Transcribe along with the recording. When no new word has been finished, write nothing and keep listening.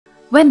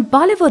When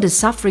Bollywood is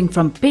suffering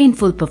from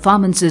painful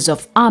performances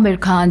of Aamir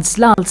Khan's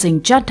Laal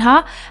Singh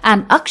Chaddha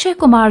and Akshay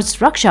Kumar's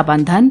Raksha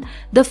Bandhan,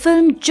 the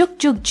film Jug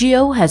Jug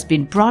Jio has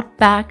been brought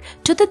back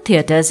to the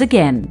theatres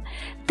again.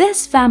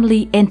 This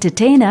family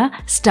entertainer,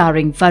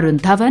 starring Varun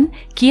Dhawan,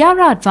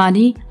 Kiara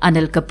Advani,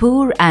 Anil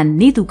Kapoor and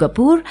Neetu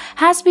Kapoor,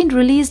 has been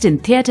released in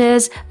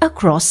theatres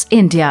across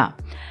India.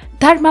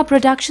 Dharma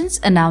Productions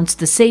announced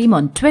the same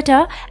on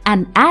Twitter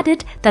and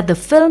added that the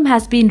film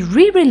has been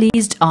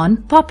re-released on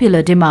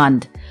popular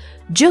demand.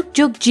 Jug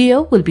Jug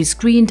Jio will be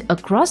screened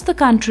across the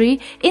country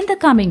in the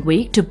coming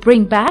week to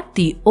bring back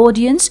the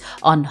audience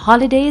on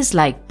holidays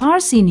like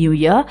Parsi New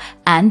Year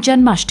and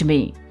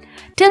Janmashtami.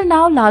 Till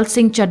now, Laal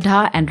Singh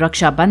Chaddha and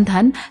Raksha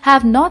Bandhan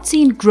have not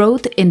seen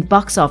growth in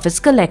box office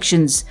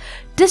collections.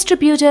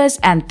 Distributors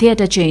and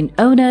theatre chain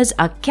owners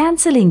are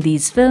cancelling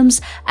these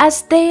films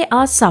as they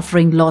are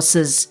suffering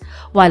losses.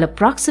 While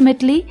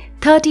approximately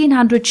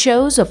 1,300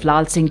 shows of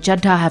Laal Singh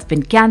Chaddha have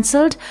been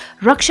cancelled,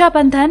 Raksha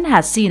Bandhan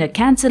has seen a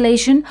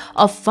cancellation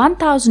of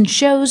 1,000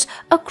 shows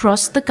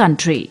across the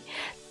country.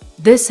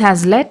 This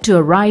has led to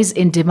a rise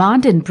in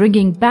demand in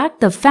bringing back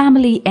the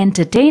family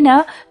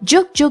entertainer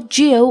Jug Jug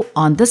Jio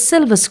on the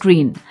silver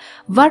screen.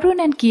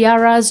 Varun and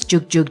Kiara's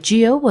Jug Jug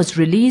Jio was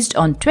released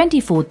on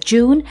 24th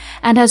June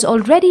and has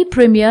already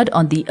premiered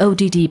on the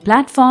OTT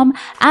platform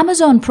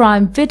Amazon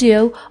Prime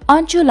Video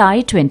on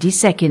July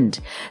 22nd.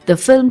 The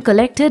film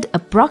collected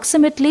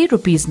approximately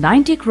Rs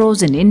 90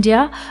 crores in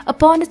India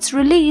upon its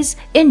release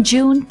in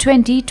June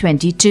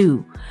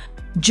 2022.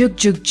 Jug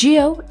Jug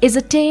Jio is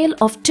a tale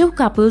of two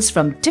couples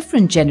from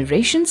different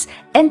generations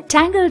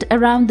entangled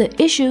around the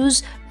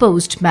issues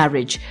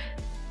post-marriage.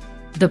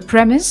 The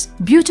premise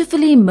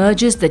beautifully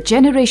merges the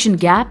generation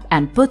gap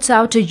and puts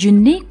out a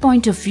unique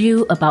point of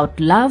view about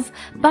love,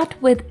 but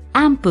with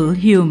ample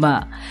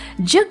humor.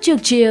 Jug Jug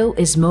Jio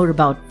is more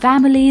about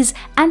families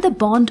and the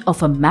bond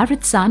of a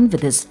married son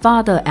with his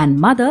father and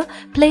mother,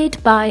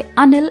 played by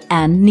Anil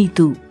and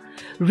Neetu.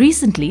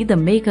 Recently, the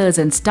makers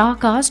and star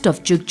cast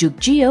of Jug Jug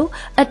Jio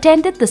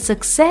attended the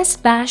Success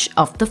Bash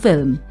of the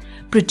film.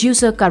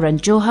 Producer Karan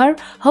Johar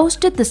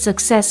hosted the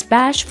Success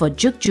Bash for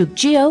Jug Jug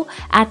Jio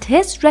at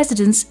his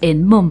residence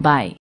in Mumbai.